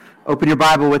Open your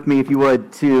Bible with me, if you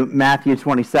would, to Matthew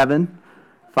 27.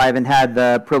 If I haven't had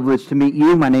the privilege to meet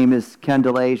you, my name is Ken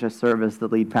Delage. I serve as the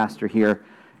lead pastor here,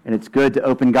 and it's good to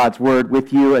open God's Word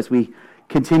with you as we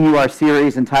continue our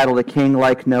series entitled A King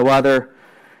Like No Other.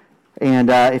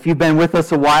 And if you've been with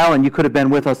us a while, and you could have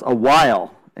been with us a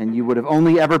while, and you would have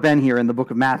only ever been here in the book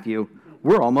of Matthew,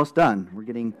 we're almost done. We're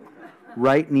getting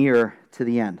right near to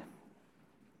the end.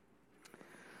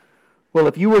 Well,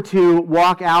 if you were to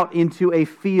walk out into a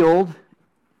field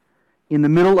in the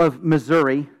middle of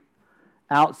Missouri,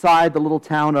 outside the little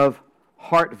town of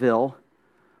Hartville,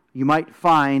 you might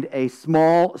find a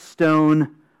small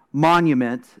stone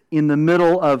monument in the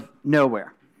middle of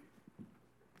nowhere.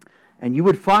 And you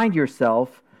would find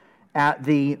yourself at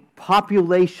the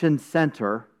population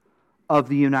center of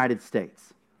the United States.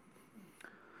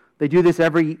 They do this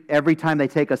every time they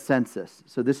take a census.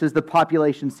 So this is the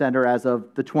population center as of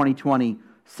the 2020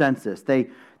 census. They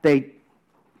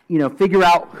figure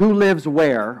out who lives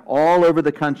where all over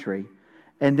the country,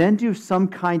 and then do some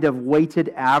kind of weighted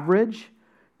average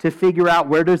to figure out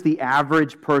where does the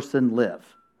average person live,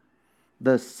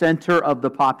 the center of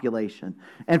the population.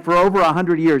 And for over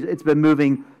 100 years, it's been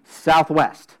moving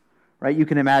southwest, right? You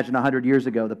can imagine 100 years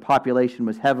ago, the population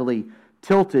was heavily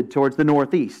tilted towards the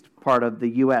northeast part of the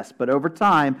U.S. But over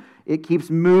time, it keeps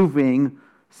moving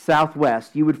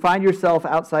southwest. You would find yourself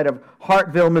outside of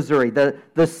Hartville, Missouri,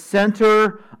 the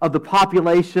center of the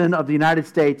population of the United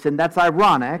States. And that's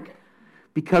ironic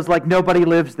because nobody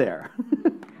lives there.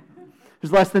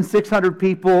 There's less than 600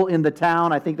 people in the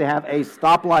town. I think they have a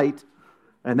stoplight,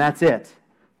 and that's it.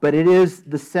 But it is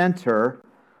the center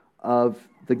of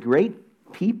the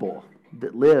great people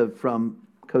that live from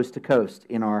coast to coast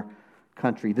in our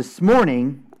country. This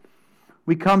morning,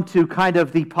 we come to kind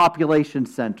of the population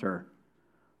center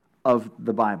of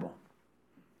the Bible.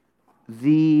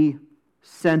 The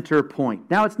center point.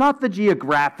 Now, it's not the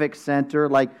geographic center.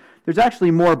 There's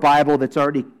actually more Bible that's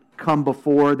already come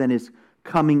before than is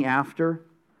coming after.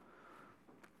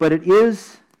 But it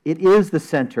is the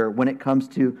center when it comes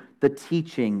to the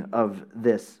teaching of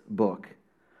this book.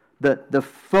 The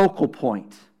focal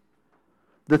point.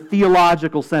 The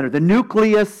theological center. The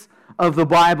nucleus of the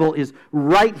Bible is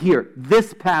right here.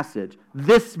 This passage,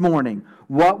 this morning,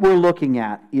 what we're looking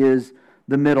at is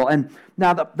the middle. And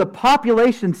now the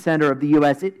population center of the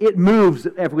U.S., it moves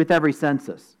with every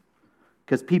census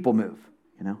because people move,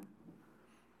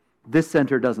 This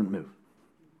center doesn't move.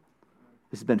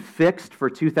 This has been fixed for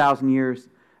 2,000 years,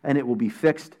 and it will be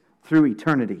fixed through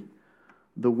eternity.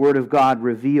 The Word of God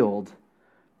revealed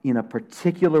in a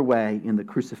particular way in the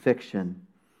crucifixion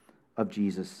of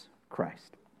Jesus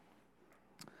Christ.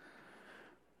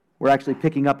 We're actually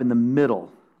picking up in the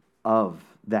middle of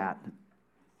that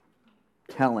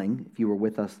telling. If you were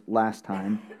with us last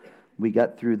time, we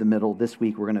got through the middle. This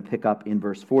week we're going to pick up in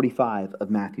verse 45 of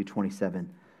Matthew 27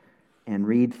 and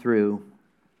read through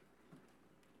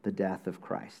the death of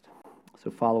Christ. So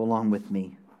follow along with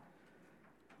me.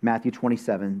 Matthew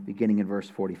 27, beginning in verse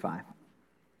 45.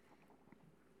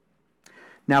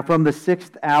 Now from the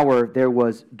 6th hour there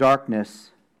was darkness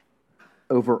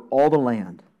over all the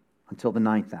land until the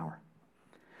 9th hour.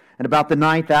 And about the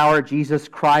 9th hour, Jesus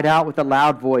cried out with a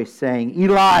loud voice, saying,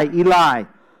 Eli, Eli,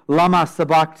 lama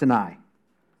sabachthani.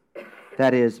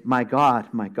 That is, my God,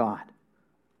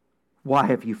 why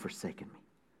have you forsaken me?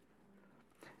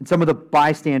 And some of the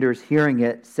bystanders hearing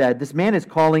it said, this man is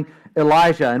calling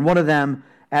Elijah. And one of them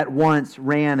at once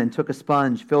ran and took a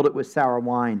sponge, filled it with sour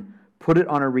wine, put it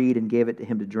on a reed, and gave it to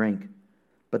him to drink.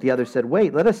 But the other said,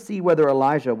 wait, let us see whether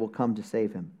Elijah will come to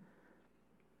save him.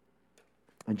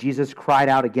 And Jesus cried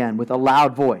out again with a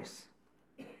loud voice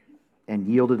and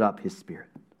yielded up his spirit.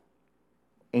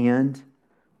 And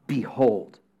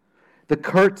behold, the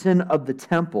curtain of the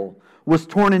temple was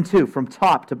torn in two from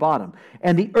top to bottom,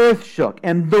 and the earth shook,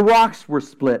 and the rocks were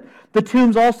split. The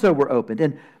tombs also were opened,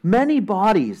 and many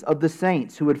bodies of the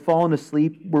saints who had fallen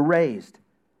asleep were raised.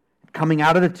 Coming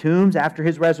out of the tombs after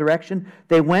his resurrection,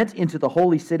 they went into the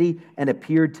holy city and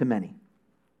appeared to many.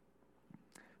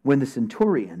 When the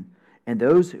centurion and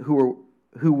those who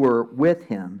were with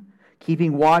him,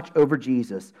 keeping watch over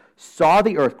Jesus, saw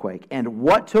the earthquake and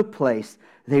what took place,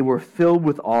 they were filled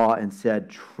with awe and said,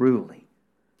 truly,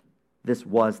 this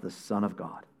was the Son of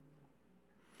God.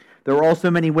 There were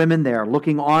also many women there,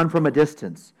 looking on from a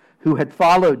distance, who had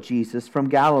followed Jesus from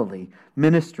Galilee,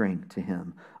 ministering to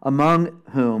him, among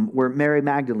whom were Mary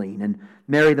Magdalene and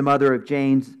Mary the mother of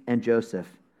James and Joseph,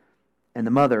 and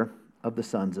the mother of the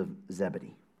sons of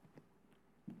Zebedee.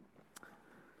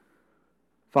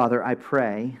 Father, I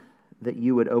pray that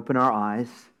you would open our eyes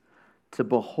to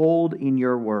behold in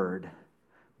your word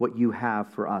what you have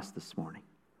for us this morning.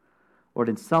 Lord,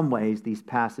 in some ways, these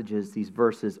passages, these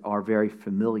verses are very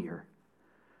familiar.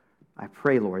 I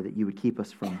pray, Lord, that you would keep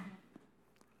us from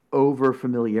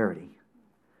over-familiarity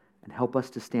and help us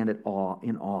to stand in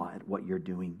awe at what you're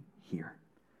doing here.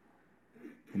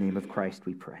 In the name of Christ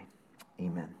we pray.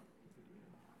 Amen.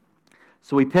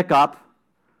 So we pick up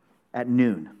at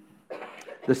noon.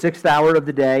 The 6th hour of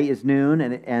the day is noon,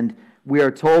 and we are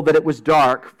told that it was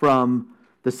dark from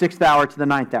the 6th hour to the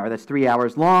 9th hour. That's 3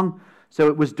 hours long. So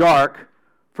it was dark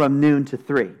from noon to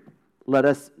 3. Let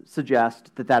us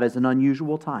suggest that that is an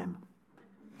unusual time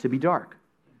to be dark.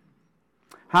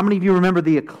 How many of you remember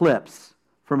the eclipse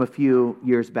from a few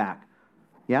years back?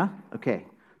 Yeah? Okay.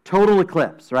 Total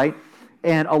eclipse, right?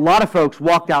 And a lot of folks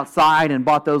walked outside and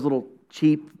bought those little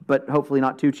cheap, but hopefully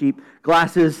not too cheap,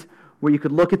 glasses where you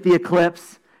could look at the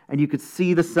eclipse and you could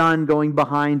see the sun going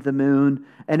behind the moon.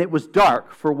 And it was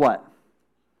dark for what?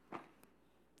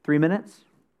 3 minutes?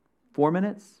 4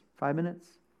 minutes? 5 minutes?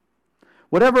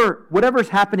 Whatever's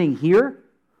happening here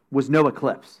was no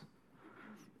eclipse.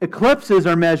 Eclipses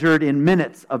are measured in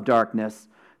minutes of darkness.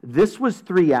 This was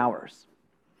 3 hours.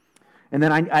 And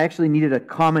then I actually needed a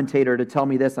commentator to tell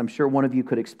me this. I'm sure one of you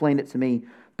could explain it to me.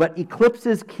 But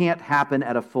eclipses can't happen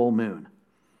at a full moon.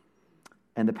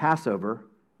 And the Passover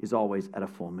is always at a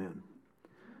full moon.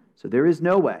 So there is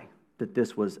no way that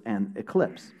this was an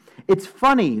eclipse. It's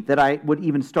funny that I would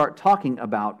even start talking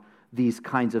about these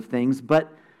kinds of things,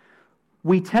 but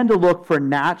we tend to look for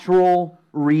natural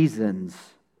reasons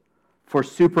for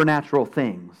supernatural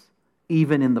things,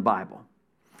 even in the Bible.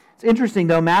 It's interesting,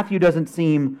 though, Matthew doesn't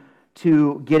seem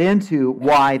to get into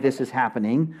why this is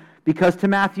happening, because to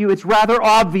Matthew, it's rather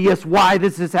obvious why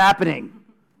this is happening.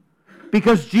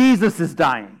 Because Jesus is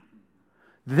dying.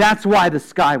 That's why the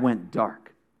sky went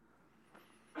dark.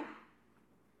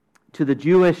 To the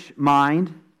Jewish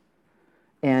mind,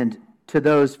 and to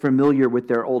those familiar with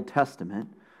their Old Testament,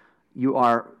 you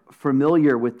are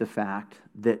familiar with the fact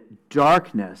that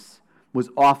darkness was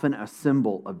often a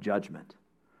symbol of judgment.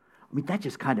 I mean, that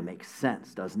just kind of makes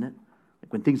sense, doesn't it?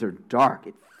 Like when things are dark,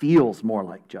 it feels more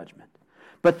like judgment.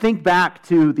 But think back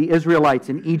to the Israelites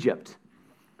in Egypt,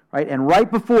 right? And right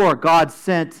before God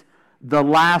sent the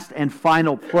last and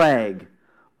final plague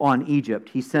on Egypt,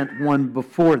 he sent one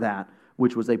before that,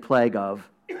 which was a plague of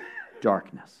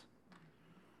darkness.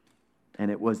 And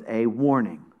it was a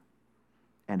warning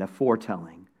and a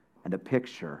foretelling and a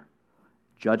picture.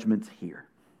 Judgment's here.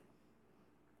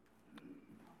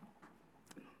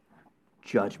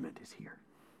 Judgment is here.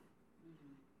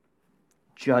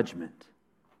 Judgment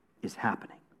is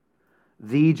happening.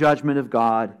 The judgment of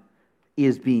God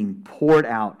is being poured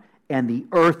out, and the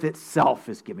earth itself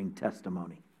is giving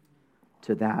testimony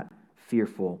to that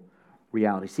fearful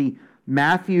reality. See,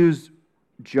 Matthew's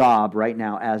job right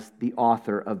now as the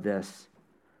author of this,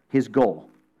 his goal,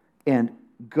 and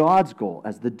God's goal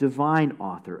as the divine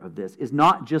author of this, is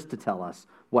not just to tell us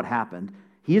what happened.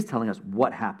 He is telling us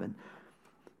what happened,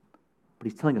 but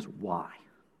he's telling us why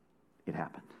it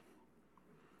happened.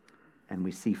 And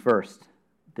we see first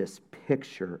this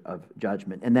picture of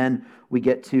judgment. And then we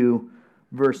get to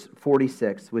verse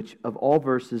 46, which of all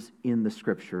verses in the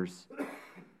Scriptures,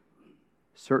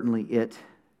 certainly it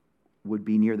would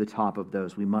be near the top of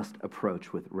those we must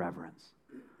approach with reverence,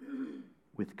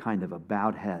 with kind of a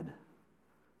bowed head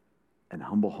and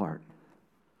humble heart,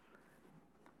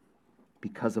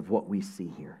 because of what we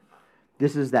see here.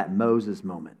 This is that Moses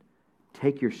moment.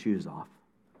 Take your shoes off,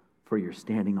 for you're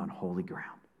standing on holy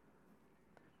ground.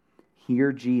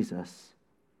 Here Jesus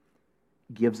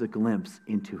gives a glimpse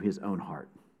into his own heart,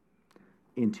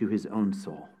 into his own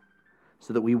soul,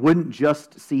 so that we wouldn't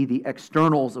just see the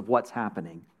externals of what's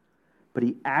happening, but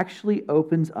he actually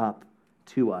opens up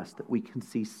to us that we can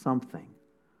see something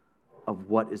of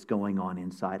what is going on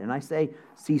inside. And I say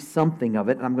see something of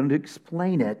it, and I'm going to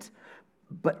explain it,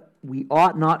 but we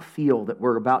ought not feel that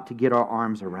we're about to get our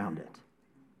arms around it,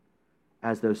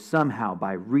 as though somehow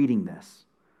by reading this,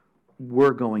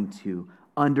 we're going to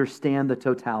understand the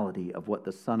totality of what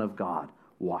the Son of God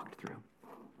walked through.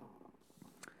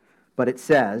 But it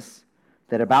says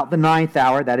that about the 9th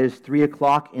hour, that is 3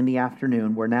 o'clock in the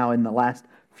afternoon, we're now in the last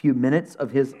few minutes of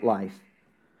his life,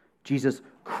 Jesus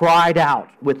cried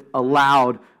out with a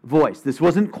loud voice. This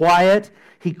wasn't quiet.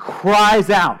 He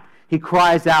cries out. He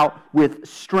cries out with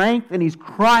strength, and he's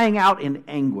crying out in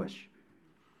anguish.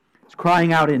 He's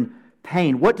crying out in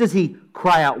pain. What does he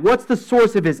cry out? What's the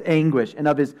source of his anguish and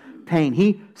of his pain?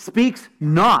 He speaks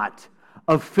not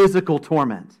of physical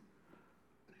torment,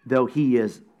 though he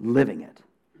is living it.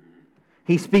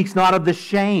 He speaks not of the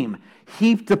shame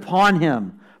heaped upon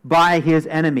him by his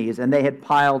enemies, and they had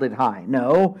piled it high.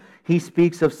 No, he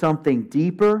speaks of something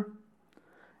deeper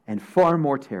and far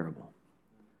more terrible.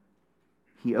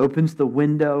 He opens the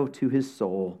window to his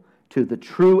soul, to the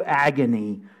true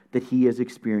agony that he is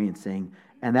experiencing,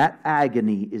 and that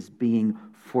agony is being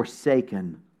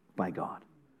forsaken by God.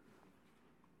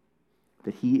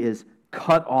 That he is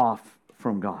cut off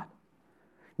from God.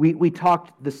 We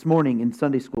talked this morning in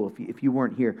Sunday school, if you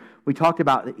weren't here, we talked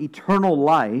about that eternal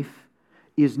life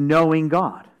is knowing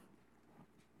God.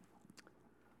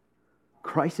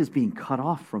 Christ is being cut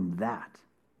off from that.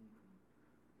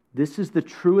 This is the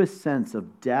truest sense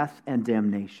of death and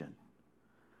damnation,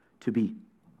 to be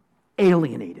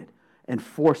alienated and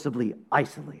forcibly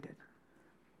isolated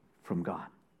from God.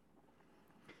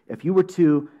 If you were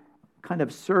to kind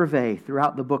of survey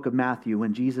throughout the book of Matthew,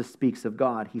 when Jesus speaks of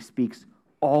God, he speaks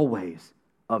always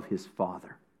of his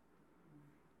Father.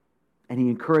 And he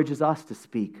encourages us to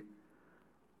speak,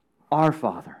 "Our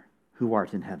Father who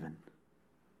art in heaven."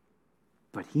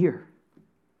 But here,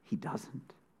 he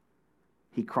doesn't.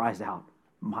 He cries out,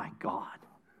 "My God,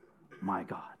 my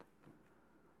God."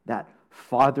 That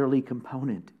fatherly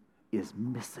component is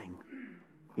missing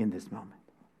in this moment.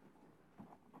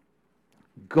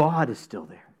 God is still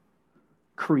there.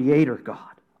 Creator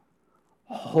God,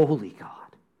 holy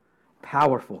God,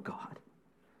 powerful God,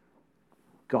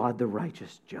 God the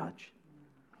righteous judge.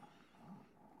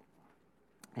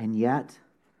 And yet,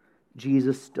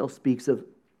 Jesus still speaks of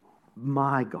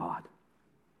my God,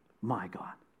 my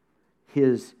God.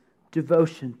 His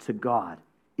devotion to God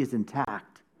is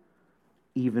intact,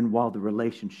 even while the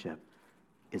relationship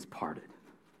is parted.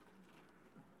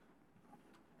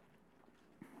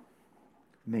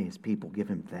 May his people give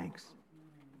him thanks.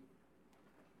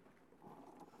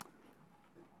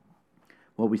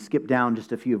 Well, we skip down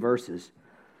just a few verses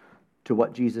to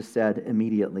what Jesus said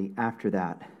immediately after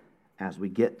that, as we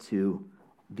get to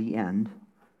the end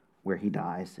where he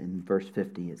dies. In verse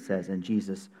 50, it says, "And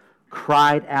Jesus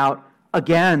cried out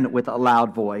again with a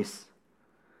loud voice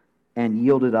and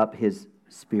yielded up his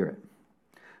spirit."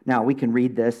 Now, we can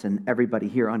read this, and everybody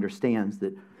here understands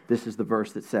that this is the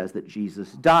verse that says that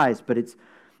Jesus dies, but it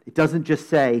doesn't just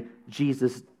say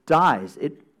Jesus dies.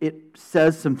 It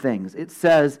says some things. It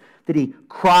says that he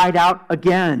cried out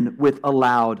again with a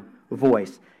loud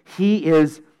voice. He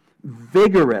is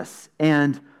vigorous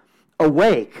and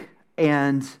awake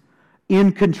and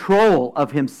in control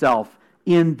of himself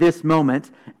in this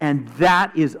moment, and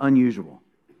that is unusual.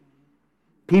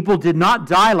 People did not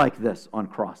die like this on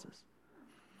crosses.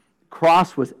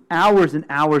 Cross was hours and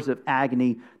hours of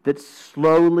agony that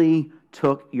slowly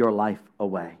took your life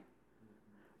away.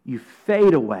 You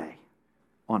fade away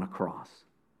on a cross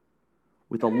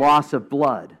with a loss of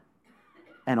blood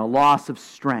and a loss of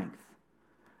strength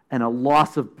and a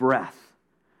loss of breath,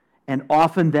 and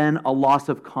often then a loss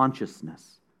of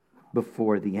consciousness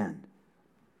before the end.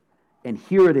 And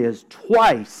here it is,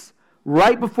 twice,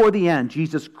 right before the end,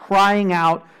 Jesus crying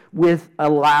out with a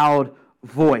loud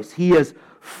voice. He is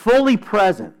fully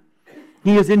present.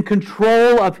 He is in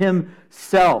control of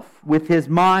himself with his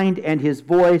mind and his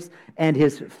voice and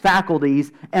his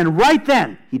faculties, and right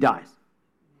then he dies.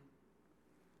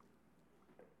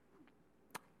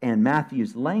 And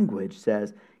Matthew's language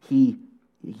says he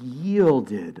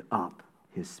yielded up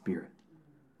his spirit.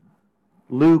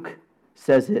 Luke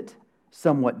says it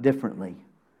somewhat differently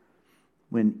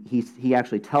when he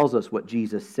actually tells us what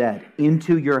Jesus said.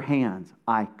 "Into your hands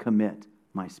I commit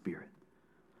my spirit."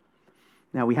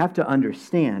 Now we have to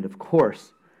understand, of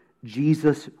course,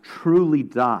 Jesus truly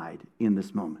died in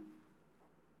this moment.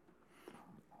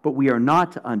 But we are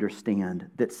not to understand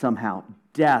that somehow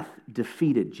death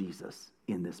defeated Jesus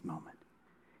in this moment.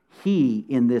 He,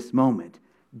 in this moment,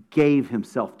 gave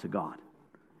himself to God,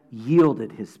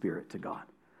 yielded his spirit to God.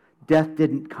 Death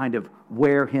didn't kind of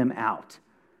wear him out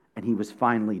and he was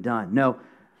finally done. No,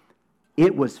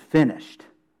 it was finished,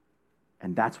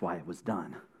 and that's why it was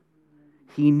done.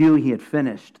 He knew he had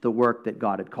finished the work that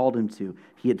God had called him to.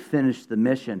 He had finished the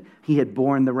mission. He had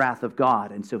borne the wrath of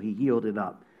God, and so he yielded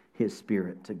up his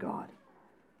spirit to God.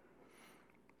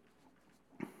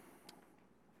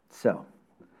 So,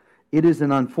 it is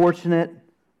an unfortunate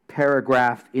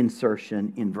paragraph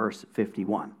insertion in verse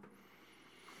 51.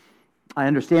 I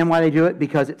understand why they do it,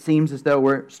 because it seems as though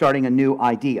we're starting a new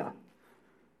idea,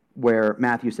 where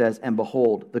Matthew says, "And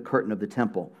behold, the curtain of the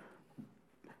temple."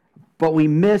 But we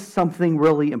miss something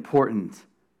really important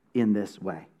in this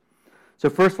way. So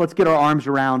first, let's get our arms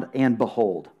around "and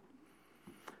behold."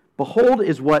 Behold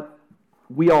is what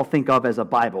we all think of as a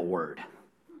Bible word.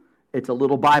 It's a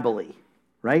little Bible-y,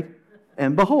 right?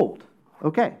 And behold.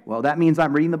 Okay, well, that means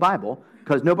I'm reading the Bible,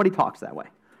 because nobody talks that way,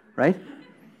 right?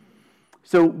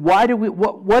 So what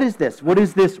is this? What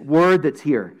is this word that's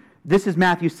here? This is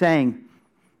Matthew saying,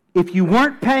 If you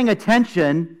weren't paying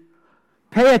attention,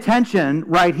 pay attention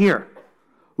right here.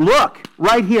 Look,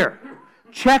 right here.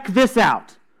 Check this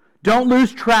out. Don't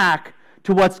lose track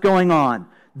to what's going on.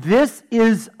 This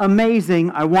is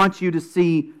amazing. I want you to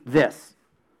see this.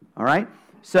 All right?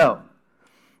 So,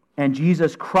 and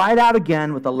Jesus cried out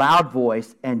again with a loud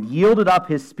voice and yielded up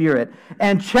his spirit.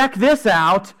 And check this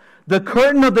out. The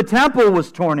curtain of the temple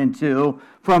was torn in two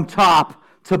from top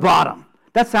to bottom.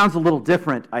 That sounds a little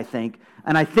different, I think.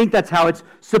 And I think that's how it's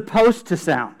supposed to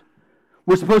sound.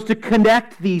 We're supposed to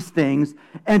connect these things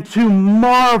and to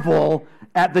marvel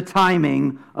at the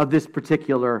timing of this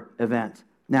particular event.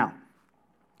 Now,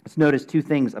 let's notice two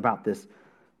things about this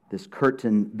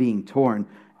curtain being torn.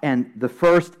 And the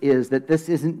first is that this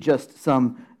isn't just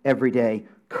some everyday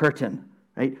curtain,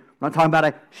 right? We're not talking about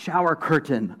a shower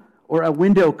curtain or a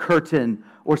window curtain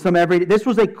or some everyday. This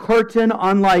was a curtain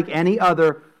unlike any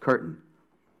other curtain.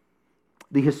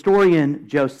 The historian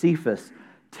Josephus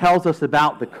tells us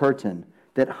about the curtain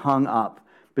that hung up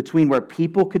between where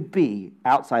people could be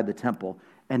outside the temple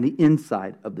and the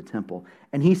inside of the temple.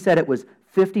 And he said it was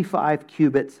 55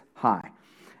 cubits high.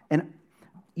 And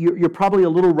you're probably a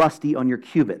little rusty on your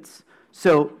cubits.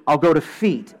 So I'll go to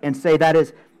feet and say that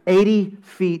is 80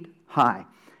 feet high.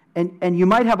 And you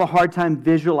might have a hard time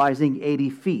visualizing 80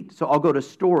 feet. So I'll go to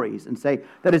stories and say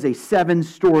that is a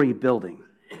 7-story building.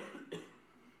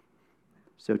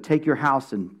 So take your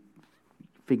house and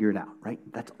figure it out, right?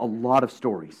 That's a lot of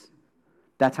stories.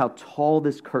 That's how tall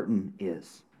this curtain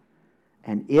is.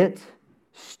 And it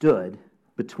stood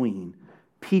between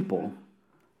people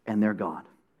and their God.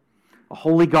 A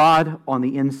holy God on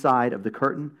the inside of the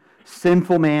curtain,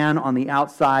 sinful man on the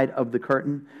outside of the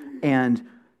curtain, and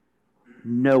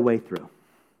no way through.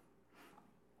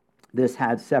 This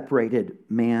had separated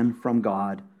man from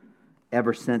God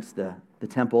ever since the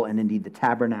temple and indeed the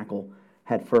tabernacle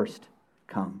had first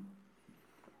come.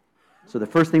 So the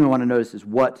first thing we want to notice is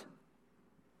what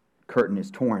curtain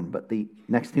is torn, but the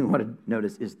next thing we want to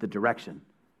notice is the direction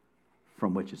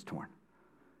from which it's torn,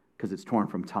 because it's torn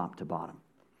from top to bottom.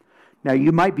 Now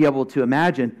you might be able to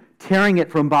imagine tearing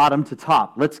it from bottom to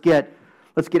top. Let's get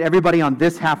everybody on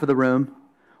this half of the room,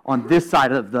 on this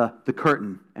side of the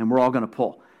curtain, and we're all going to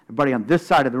pull. Everybody on this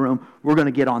side of the room, we're going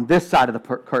to get on this side of the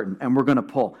curtain, and we're going to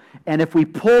pull. And if we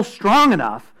pull strong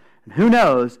enough, and who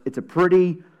knows, it's a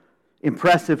pretty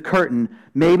impressive curtain,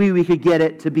 maybe we could get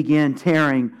it to begin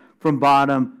tearing from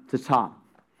bottom to top.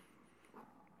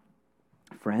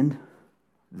 Friend,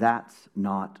 that's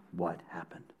not what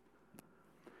happened.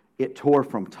 It tore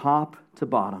from top to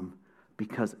bottom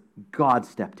because God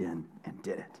stepped in and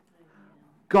did it.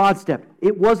 God stepped.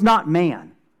 It was not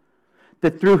man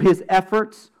that through his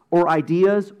efforts or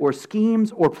ideas or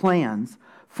schemes or plans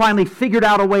finally figured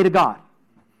out a way to God.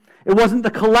 It wasn't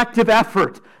the collective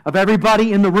effort of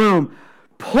everybody in the room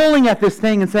pulling at this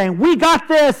thing and saying, we got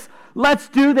this, let's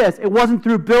do this. It wasn't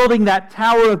through building that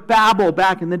Tower of Babel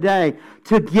back in the day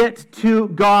to get to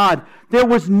God. There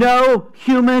was no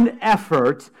human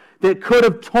effort that could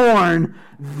have torn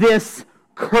this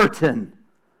curtain,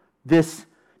 this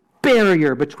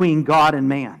barrier between God and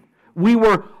man. We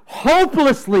were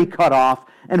hopelessly cut off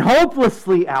and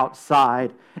hopelessly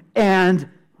outside, and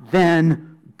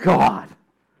then God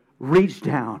reached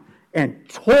down and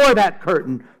tore that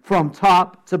curtain from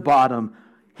top to bottom,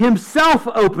 himself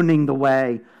opening the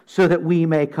way so that we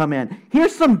may come in.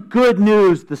 Here's some good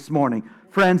news this morning,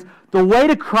 friends. The way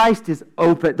to Christ is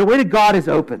open. The way to God is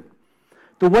open.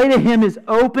 The way to him is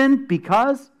open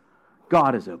because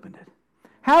God has opened it.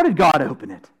 How did God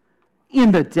open it?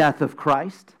 In the death of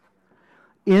Christ.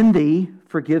 In the,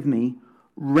 forgive me,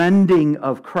 rending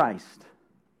of Christ.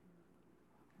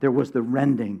 There was the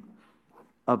rending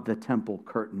of the temple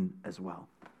curtain as well.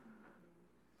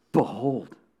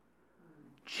 Behold,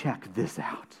 check this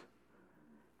out.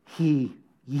 He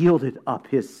yielded up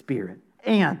his spirit,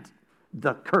 and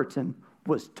the curtain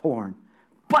was torn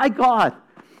by God.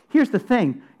 Here's the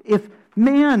thing. If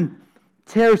man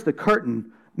tears the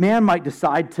curtain, man might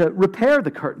decide to repair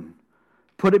the curtain,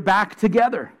 put it back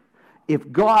together.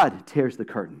 If God tears the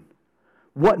curtain,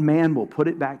 what man will put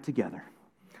it back together?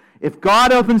 If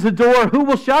God opens the door, who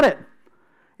will shut it?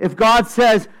 If God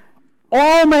says,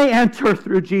 all may enter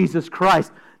through Jesus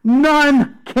Christ,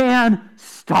 none can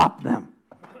stop them.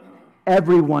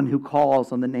 Everyone who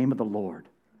calls on the name of the Lord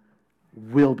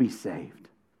will be saved.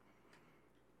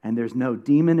 And there's no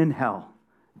demon in hell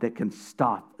that can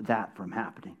stop that from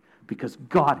happening because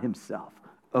God himself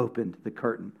opened the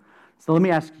curtain. So let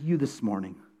me ask you this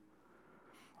morning,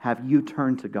 have you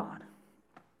turned to God?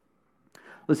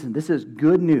 Listen, this is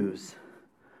good news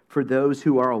for those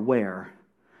who are aware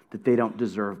that they don't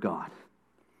deserve God.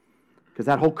 Because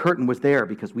that whole curtain was there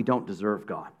because we don't deserve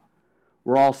God.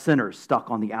 We're all sinners stuck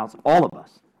on the outside. All of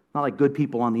us. Not like good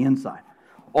people on the inside.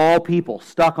 All people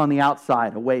stuck on the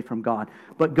outside away from God.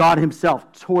 But God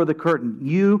himself tore the curtain.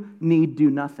 You need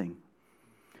do nothing.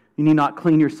 You need not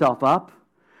clean yourself up.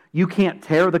 You can't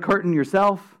tear the curtain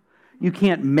yourself. You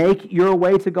can't make your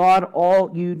way to God.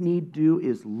 All you need do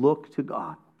is look to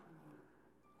God.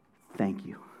 Thank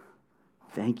you.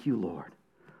 Thank you, Lord.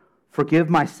 Forgive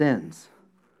my sins.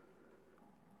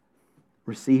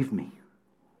 Receive me.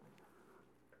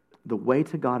 The way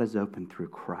to God is open through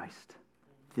Christ.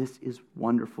 This is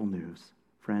wonderful news,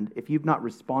 friend. If you've not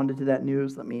responded to that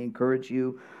news, let me encourage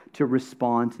you to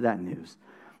respond to that news.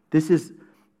 This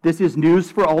is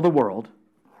news for all the world.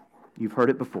 You've heard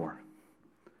it before.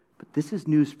 But this is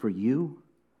news for you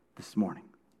this morning.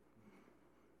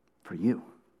 For you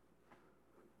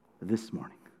this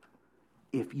morning.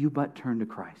 If you but turn to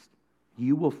Christ,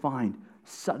 you will find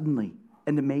suddenly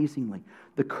and amazingly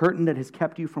the curtain that has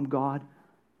kept you from God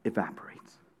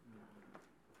evaporates.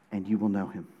 And you will know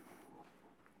him.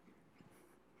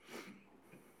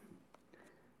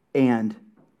 And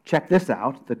check this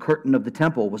out. The curtain of the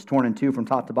temple was torn in two from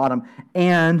top to bottom,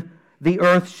 and the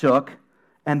earth shook,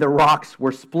 and the rocks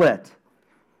were split.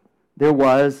 There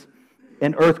was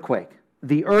an earthquake.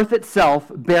 The earth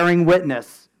itself bearing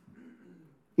witness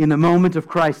in the moment of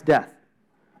Christ's death.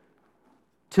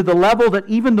 To the level that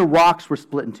even the rocks were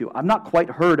split in two. I've not quite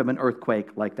heard of an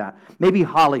earthquake like that. Maybe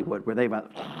Hollywood, where they've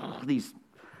got these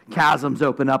chasms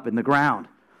open up in the ground.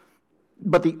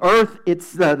 But the earth,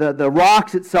 it's the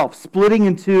rocks itself splitting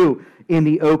in two in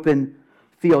the open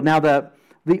field. Now,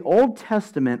 the Old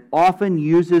Testament often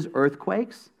uses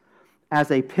earthquakes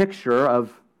as a picture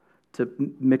of, to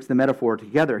mix the metaphor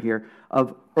together here,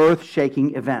 of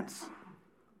earth-shaking events.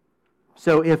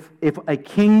 So if a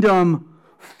kingdom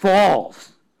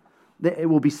falls, it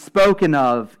will be spoken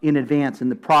of in advance in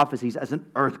the prophecies as an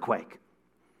earthquake.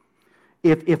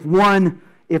 If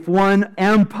one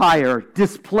empire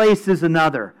displaces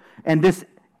another, and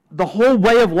the whole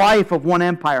way of life of one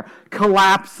empire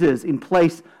collapses in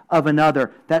place of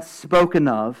another, that's spoken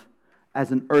of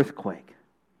as an earthquake.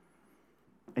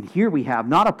 And here we have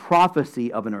not a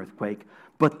prophecy of an earthquake,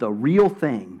 but the real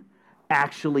thing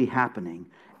actually happening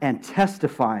and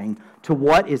testifying to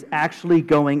what is actually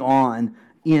going on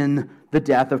in the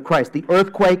death of Christ. The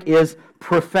earthquake is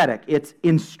prophetic. It's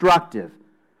instructive.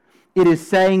 It is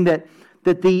saying that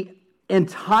the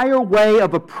entire way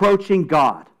of approaching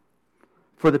God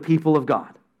for the people of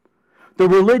God, the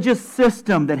religious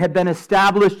system that had been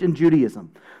established in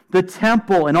Judaism, the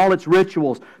temple and all its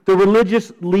rituals, the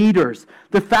religious leaders,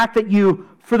 the fact that you,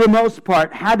 for the most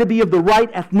part, had to be of the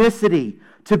right ethnicity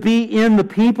to be in the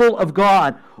people of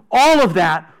God, all of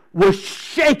that was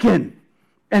shaken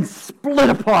and split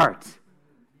apart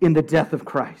in the death of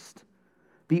Christ.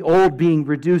 The old being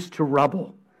reduced to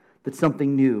rubble, that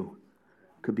something new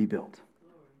could be built.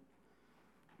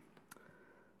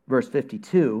 Verse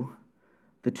 52,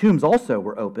 the tombs also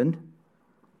were opened.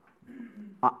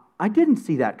 I didn't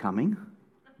see that coming.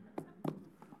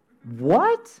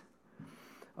 What?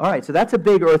 All right, so that's a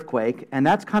big earthquake, and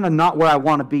that's kind of not where I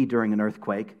want to be during an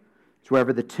earthquake. It's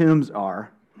wherever the tombs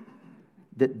are,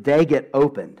 that they get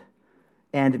opened.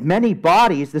 And many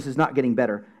bodies, this is not getting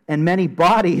better, and many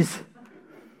bodies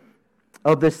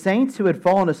of the saints who had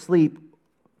fallen asleep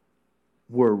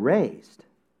were raised.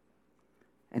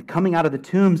 And coming out of the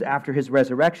tombs after his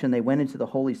resurrection, they went into the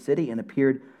holy city and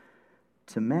appeared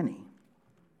to many.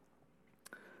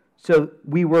 So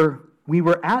we were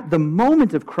at the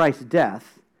moment of Christ's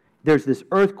death. There's this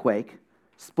earthquake,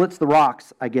 splits the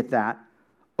rocks, I get that,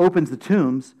 opens the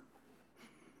tombs.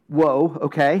 Whoa,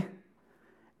 okay.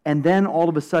 And then all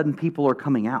of a sudden people are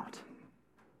coming out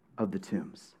of the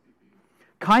tombs.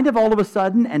 Kind of all of a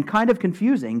sudden and kind of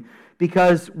confusing,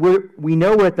 because we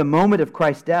know we're at the moment of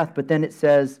Christ's death, but then it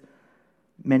says,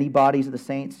 many bodies of the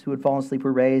saints who had fallen asleep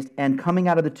were raised, and coming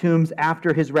out of the tombs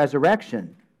after his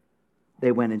resurrection,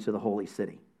 they went into the holy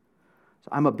city. So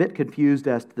I'm a bit confused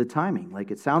as to the timing. Like,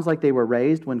 it sounds like they were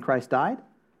raised when Christ died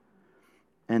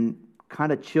and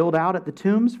kind of chilled out at the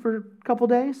tombs for a couple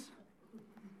days.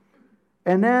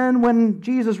 And then when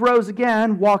Jesus rose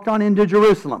again, walked on into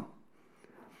Jerusalem.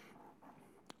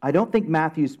 I don't think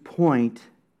Matthew's point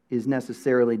is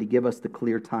necessarily to give us the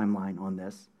clear timeline on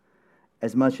this,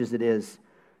 as much as it is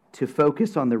to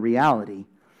focus on the reality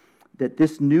that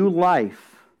this new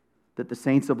life that the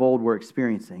saints of old were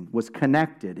experiencing was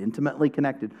connected, intimately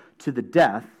connected, to the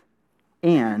death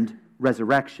and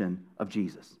resurrection of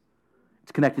Jesus.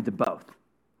 It's connected to both,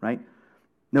 right?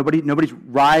 Nobody's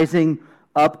rising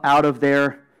up out of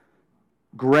their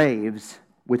graves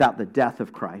without the death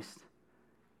of Christ.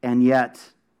 And yet,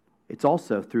 it's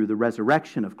also through the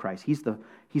resurrection of Christ. He's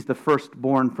the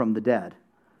firstborn from the dead,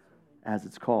 as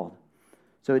it's called.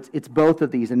 So it's both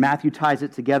of these. And Matthew ties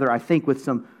it together, I think, with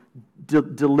some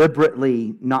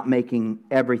deliberately not making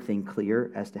everything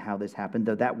clear as to how this happened,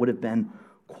 though that would have been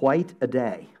quite a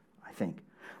day, I think.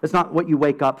 That's not what you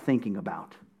wake up thinking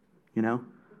about, you know?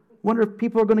 Wonder if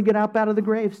people are going to get up out of the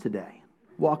graves today,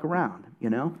 walk around, you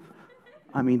know?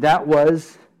 I mean, that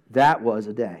was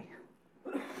a day.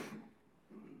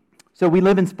 So we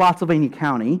live in Spotsylvania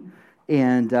County,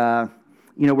 and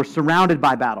we're surrounded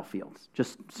by battlefields,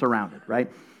 just surrounded, right?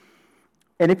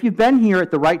 And if you've been here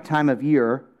at the right time of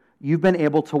year, you've been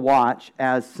able to watch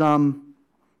as some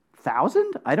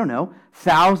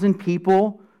 1,000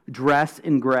 people dress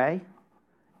in gray,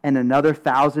 and another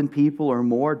 1,000 people or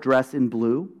more dress in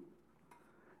blue,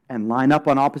 and line up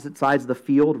on opposite sides of the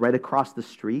field right across the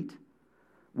street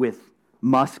with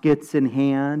muskets in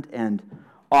hand and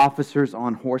officers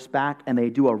on horseback, and they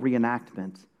do a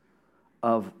reenactment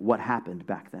of what happened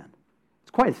back then.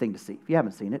 It's quite a thing to see. If you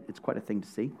haven't seen it, it's quite a thing to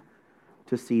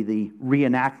see the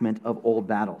reenactment of old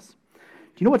battles. Do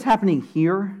you know what's happening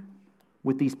here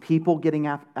with these people getting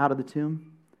out of the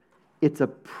tomb? It's a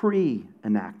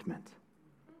pre-enactment.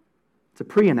 It's a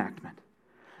pre-enactment.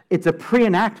 It's a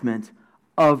pre-enactment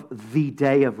of the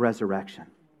day of resurrection.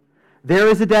 There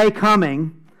is a day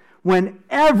coming when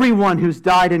everyone who's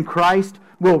died in Christ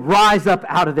will rise up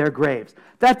out of their graves.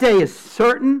 That day is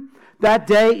certain. That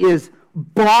day is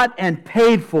bought and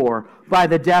paid for by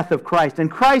the death of Christ. And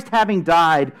Christ, having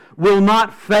died, will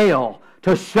not fail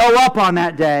to show up on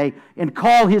that day and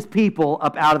call his people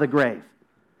up out of the grave.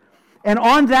 And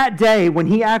on that day, when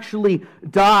he actually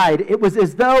died, it was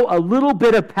as though a little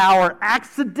bit of power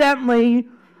accidentally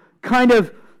kind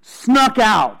of snuck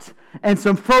out, and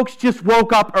some folks just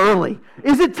woke up early.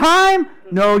 Is it time?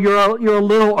 No, you're a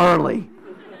little early.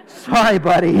 Sorry,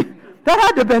 buddy. That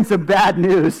had to have been some bad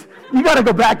news. You got to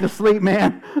go back to sleep,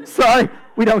 man. Sorry,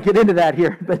 we don't get into that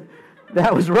here, but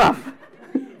that was rough.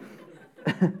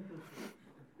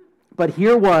 But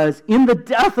here was, in the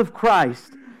death of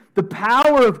Christ, the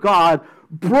power of God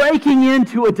breaking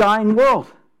into a dying world.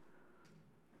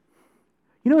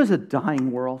 You know, it's a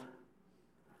dying world.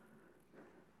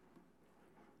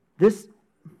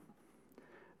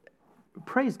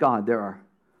 Praise God, there are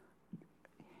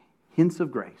hints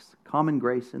of grace, common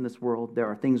grace in this world. There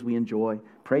are things we enjoy.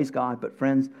 Praise God. But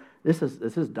friends, this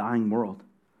is dying world.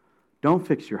 Don't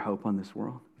fix your hope on this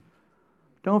world.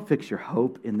 Don't fix your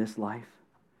hope in this life.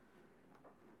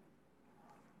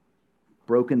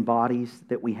 Broken bodies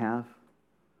that we have,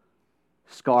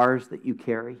 scars that you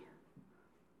carry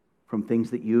from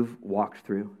things that you've walked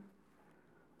through.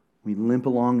 We limp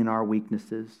along in our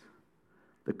weaknesses,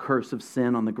 the curse of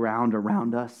sin on the ground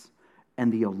around us,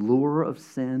 and the allure of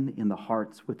sin in the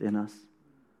hearts within us.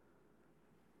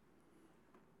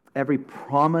 Every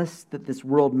promise that this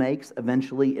world makes,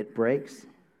 eventually it breaks.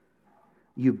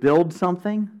 You build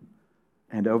something,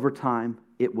 and over time,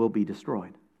 it will be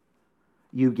destroyed.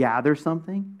 You gather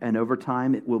something, and over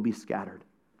time, it will be scattered.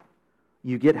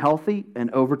 You get healthy, and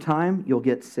over time, you'll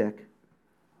get sick.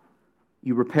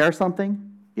 You repair something,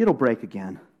 it'll break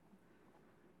again.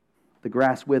 The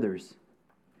grass withers,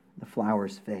 the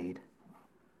flowers fade.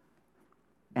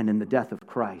 And in the death of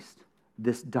Christ,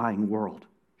 this dying world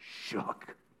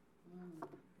shook.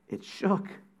 It shook.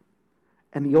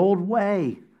 And the old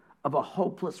way of a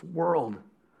hopeless world,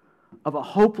 of a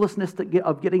hopelessness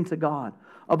of getting to God,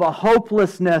 of a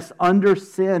hopelessness under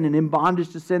sin and in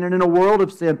bondage to sin and in a world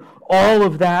of sin, all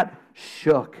of that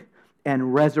shook,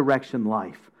 and resurrection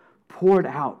life poured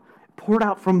out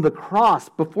from the cross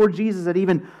before Jesus had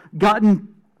even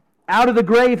gotten out of the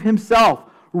grave himself.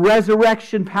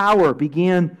 Resurrection power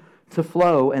began to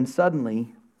flow, and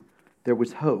suddenly there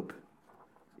was hope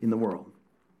in the world.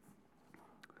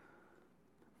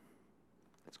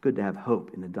 It's good to have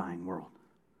hope in a dying world.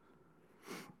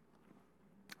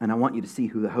 And I want you to see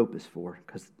who the hope is for,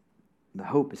 because the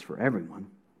hope is for everyone.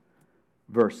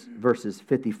 Verses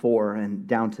 54 and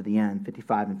down to the end,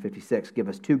 55 and 56, give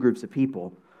us two groups of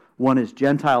people. One is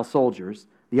Gentile soldiers,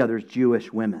 the other is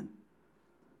Jewish women.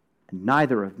 And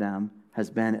neither of them has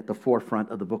been at the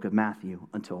forefront of the book of Matthew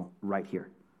until right here.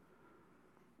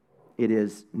 It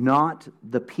is not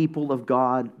the people of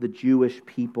God, the Jewish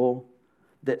people,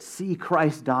 that see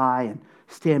Christ die and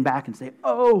stand back and say,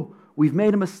 oh, we've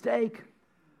made a mistake.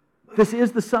 This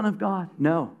is the Son of God.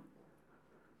 No.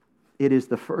 It is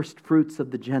the first fruits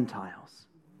of the Gentiles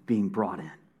being brought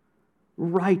in.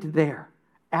 Right there,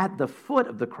 at the foot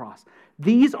of the cross.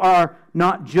 These are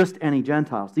not just any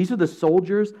Gentiles. These are the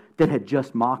soldiers that had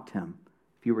just mocked him.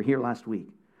 If you were here last week.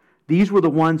 These were the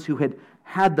ones who had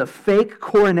had the fake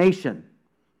coronation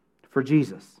for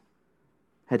Jesus,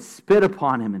 had spit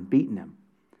upon him and beaten him.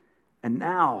 And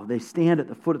now they stand at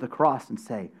the foot of the cross and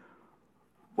say,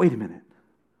 wait a minute,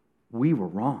 we were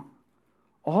wrong.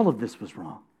 All of this was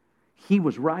wrong. He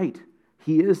was right.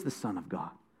 He is the Son of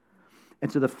God.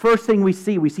 And so the first thing we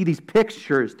see these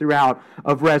pictures throughout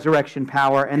of resurrection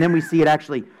power, and then we see it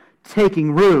actually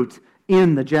taking root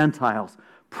in the Gentiles.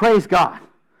 Praise God.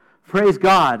 Praise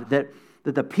God that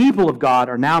the people of God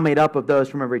are now made up of those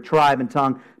from every tribe and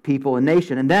tongue, people and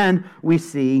nation. And then we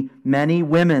see many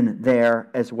women there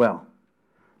as well.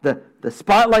 The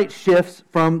spotlight shifts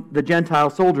from the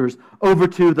Gentile soldiers over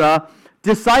to the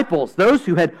disciples, those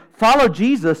who had followed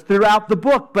Jesus throughout the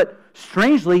book. But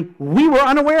strangely, we were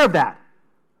unaware of that.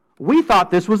 We thought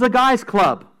this was a guys'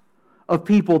 club of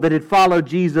people that had followed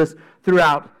Jesus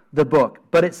throughout the book.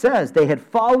 But it says they had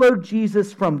followed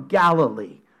Jesus from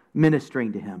Galilee,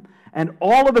 ministering to him. And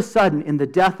all of a sudden, in the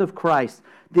death of Christ,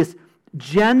 this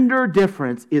gender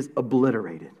difference is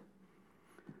obliterated.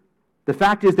 The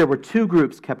fact is there were two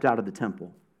groups kept out of the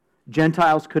temple.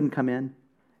 Gentiles couldn't come in,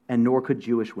 and nor could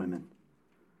Jewish women.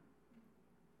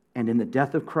 And in the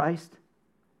death of Christ,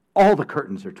 all the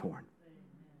curtains are torn.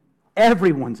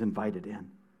 Everyone's invited in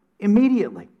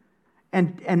immediately.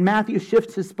 And Matthew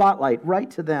shifts his spotlight right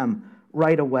to them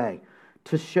right away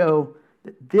to show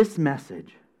that this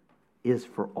message is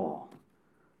for all.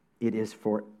 It is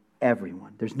for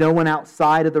everyone. There's no one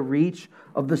outside of the reach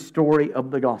of the story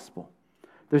of the gospel.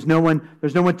 There's no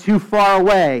one too far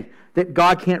away that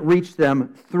God can't reach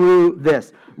them through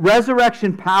this.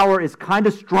 Resurrection power is kind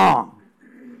of strong.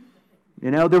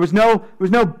 You know, there was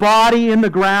no body in the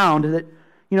ground that,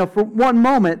 you know, for one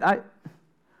moment, I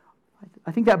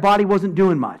think that body wasn't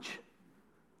doing much.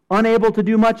 Unable to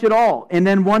do much at all. And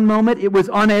then one moment, it was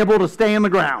unable to stay in the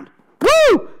ground.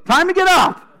 Woo! Time to get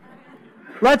up.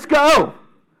 Let's go.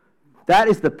 That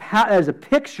is a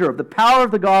picture of the power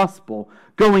of the gospel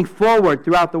going forward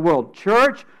throughout the world.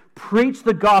 Church, preach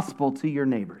the gospel to your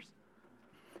neighbors.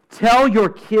 Tell your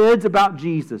kids about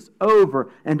Jesus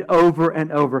over and over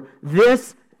and over.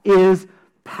 This is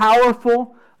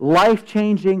powerful,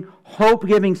 life-changing,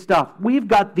 hope-giving stuff. We've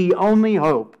got the only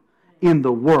hope in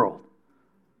the world.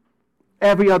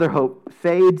 Every other hope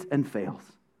fades and fails.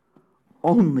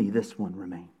 Only this one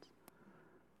remains.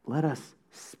 Let us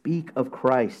speak of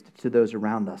Christ to those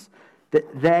around us,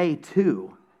 that they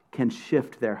too can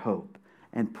shift their hope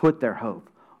and put their hope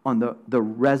on the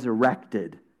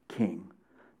resurrected King,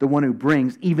 the one who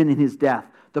brings, even in his death,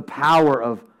 the power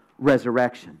of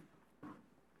resurrection.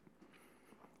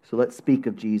 So let's speak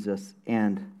of Jesus,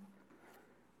 and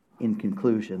in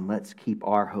conclusion, let's keep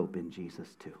our hope in Jesus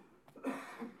too.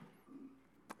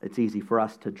 It's easy for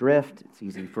us to drift. It's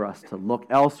easy for us to look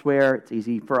elsewhere. It's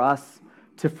easy for us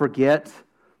to forget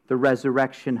the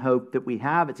resurrection hope that we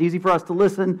have. It's easy for us to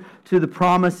listen to the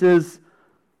promises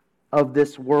of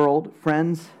this world.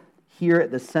 Friends, here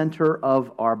at the center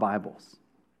of our Bibles,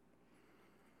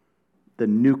 the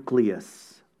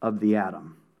nucleus of the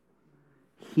atom,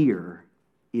 here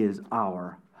is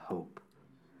our hope.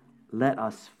 Let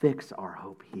us fix our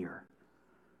hope here.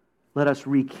 Let us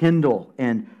rekindle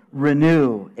and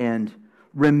renew and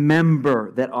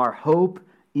remember that our hope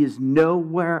is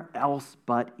nowhere else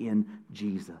but in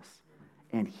Jesus.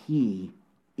 And He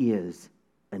is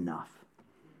enough.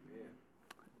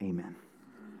 Amen.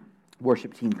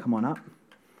 Worship team, come on up,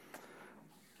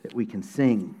 that we can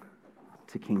sing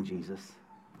to King Jesus.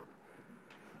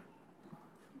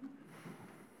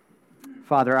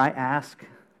 Father, I ask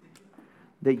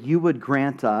that you would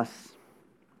grant us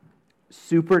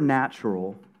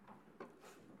supernatural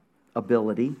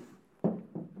ability,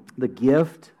 the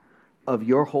gift of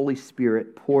your Holy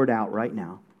Spirit poured out right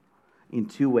now in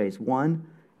two ways. One,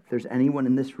 if there's anyone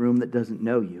in this room that doesn't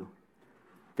know you,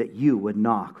 that you would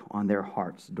knock on their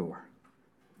heart's door,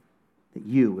 that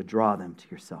you would draw them to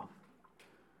yourself.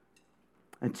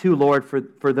 And two, Lord,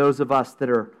 for those of us that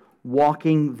are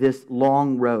walking this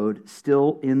long road,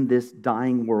 still in this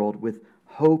dying world with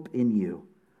hope in you,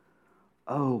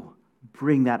 oh,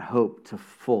 bring that hope to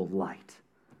full light,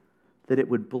 that it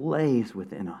would blaze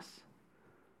within us,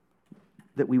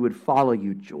 that we would follow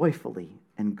you joyfully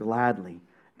and gladly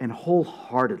and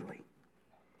wholeheartedly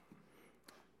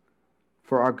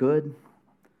for our good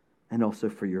and also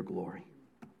for your glory.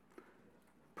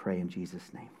 Pray in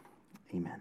Jesus' name. Amen.